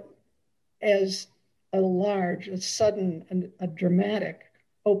feel it as a large, a sudden, and a dramatic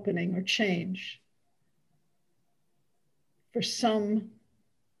opening or change. For some,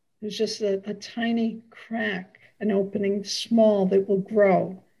 There's just a tiny crack, an opening small that will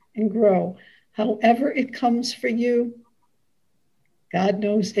grow and grow. However it comes for you, God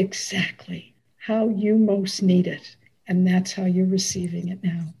knows exactly how you most need it. And that's how you're receiving it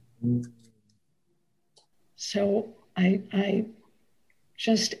now. So I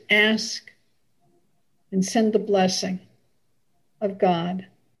just ask and send the blessing of God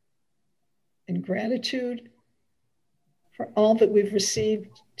in gratitude for all that we've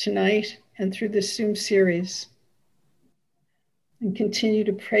received tonight and through this Zoom series, and continue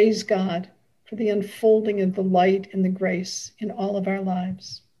to praise God for the unfolding of the light and the grace in all of our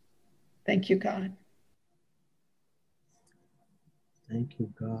lives. Thank you, God. Thank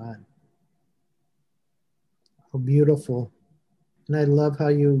you, God. How beautiful. And I love how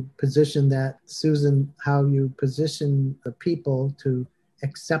you position that, Susan, how you position the people to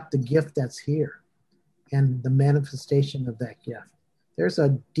accept the gift that's here and the manifestation of that gift. There's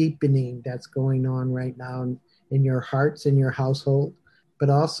a deepening that's going on right now in your hearts, in your household, but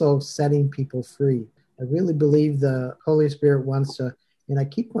also setting people free. I really believe the Holy Spirit wants to, and I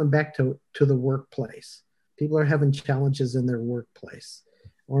keep going back to the workplace. People are having challenges in their workplace,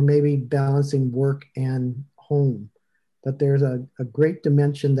 or maybe balancing work and home. But there's a great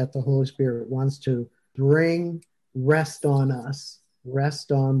dimension that the Holy Spirit wants to bring rest on us,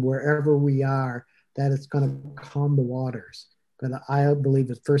 rest on wherever we are, that it's going to calm the waters. But I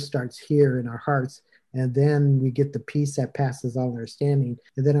believe it first starts here in our hearts, and then we get the peace that passes all understanding,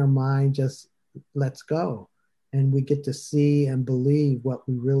 and then our mind just lets go, and we get to see and believe what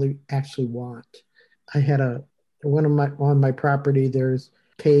we really actually want. I had on my property, there's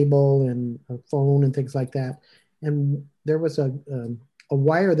cable and a phone and things like that, and there was a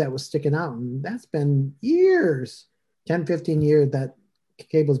wire that was sticking out, and that's been years, 10, 15 years that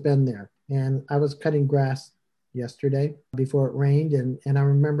cable's been there. And I was cutting grass yesterday before it rained, and I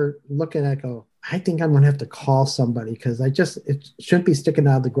remember looking at it, go, I think I'm going to have to call somebody, because it shouldn't be sticking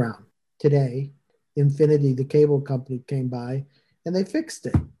out of the ground. Today, Infinity, the cable company, came by and they fixed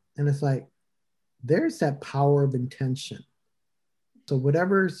it. And it's like, there's that power of intention. So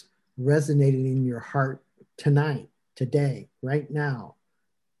whatever's resonating in your heart tonight, today, right now,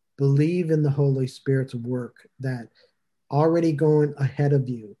 believe in the Holy Spirit's work that already going ahead of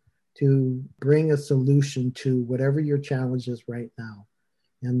you to bring a solution to whatever your challenge is right now.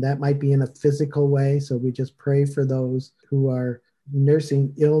 And that might be in a physical way. So we just pray for those who are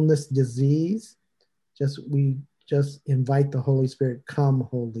nursing illness, disease. We just invite the Holy Spirit, come,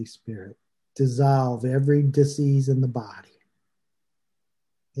 Holy Spirit, dissolve every disease in the body,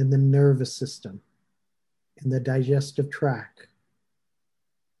 in the nervous system, in the digestive tract,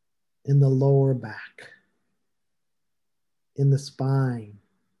 in the lower back, in the spine,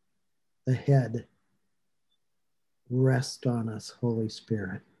 the head. Rest on us, Holy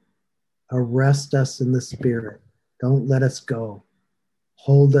Spirit. Arrest us in the Spirit. Don't let us go.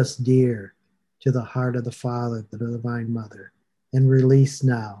 Hold us dear to the heart of the Father, the Divine Mother, and release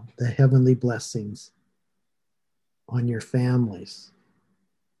now the heavenly blessings on your families,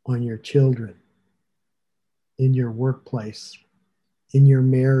 on your children, in your workplace, in your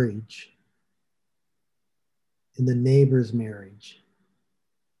marriage, in the neighbor's marriage,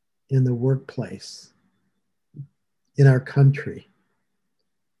 in the workplace, in our country.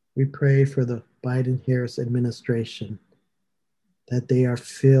 We pray for the Biden-Harris administration, that they are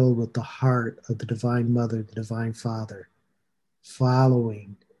filled with the heart of the Divine Mother, the Divine Father,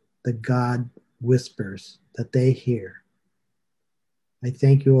 following the God whispers that they hear. I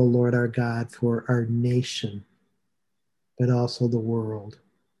thank you, O Lord our God, for our nation, but also the world.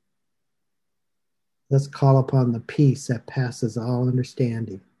 Let's call upon the peace that passes all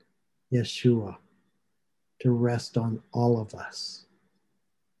understanding, Yeshua, to rest on all of us,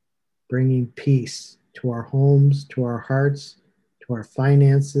 bringing peace to our homes, to our hearts, to our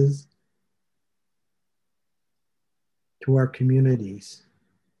finances, to our communities,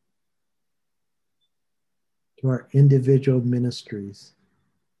 to our individual ministries.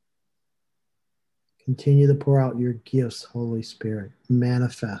 Continue to pour out your gifts, Holy Spirit.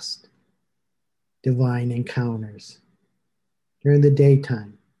 Manifest divine encounters during the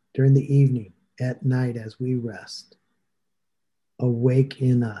daytime, during the evening, at night as we rest.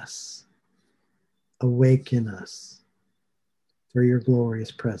 Awaken us for your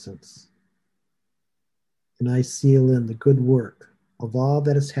glorious presence. And I seal in the good work of all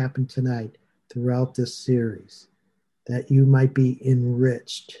that has happened tonight throughout this series, that you might be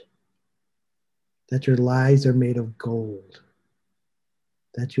enriched, that your lives are made of gold,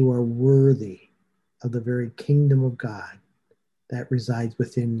 that you are worthy of the very kingdom of God that resides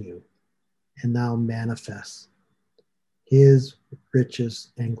within you and now manifests his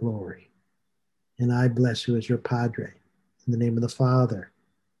riches, and glory. And I bless you as your Padre. In the name of the Father,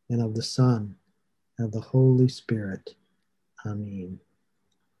 and of the Son, and of the Holy Spirit. Amen.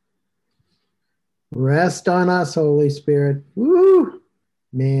 Rest on us, Holy Spirit. Woo!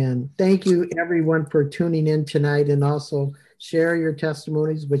 Man, thank you everyone for tuning in tonight, and also share your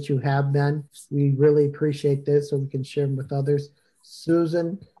testimonies, which you have been. We really appreciate this so we can share them with others.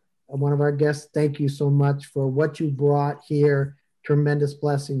 Susan, one of our guests, thank you so much for what you brought here. Tremendous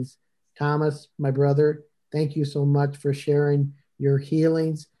blessings. Thomas, my brother, thank you so much for sharing your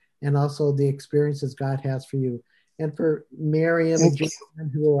healings and also the experiences God has for you. And for Miriam and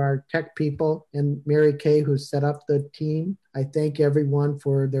Jason, who are tech people, and Mary Kay, who set up the team, I thank everyone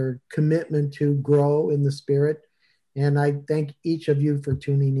for their commitment to grow in the Spirit. And I thank each of you for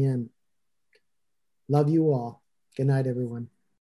tuning in. Love you all. Good night, everyone.